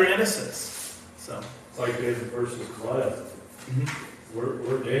protect other innocents. So, It's like David versus Goliath. Mm-hmm.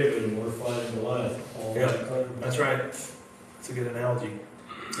 We're David and we're fighting Goliath all the time. That's right. That's a good analogy.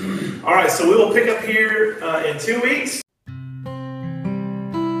 All right, so we will pick up here in 2 weeks.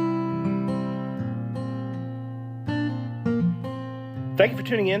 Thank you for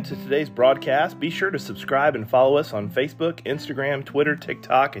tuning in to today's broadcast. Be sure to subscribe and follow us on Facebook, Instagram, Twitter,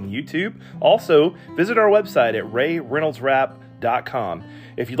 TikTok, and YouTube. Also, visit our website at rayreynoldsrap.com.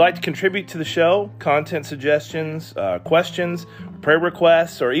 If you'd like to contribute to the show, content suggestions, questions, prayer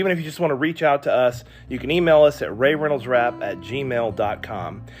requests, or even if you just want to reach out to us, you can email us at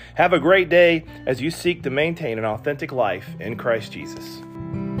rayreynoldsrap@gmail.com. Have a great day as you seek to maintain an authentic life in Christ Jesus.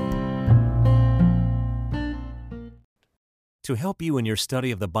 To help you in your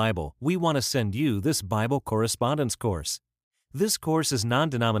study of the Bible, we want to send you this Bible correspondence course. This course is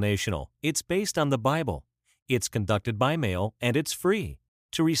non-denominational. It's based on the Bible. It's conducted by mail, and it's free.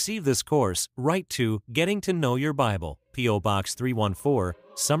 To receive this course, write to Getting to Know Your Bible, P.O. Box 314,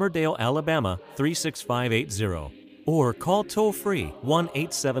 Summerdale, Alabama 36580, or call toll-free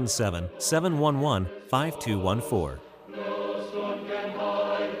 1-877-711-5214.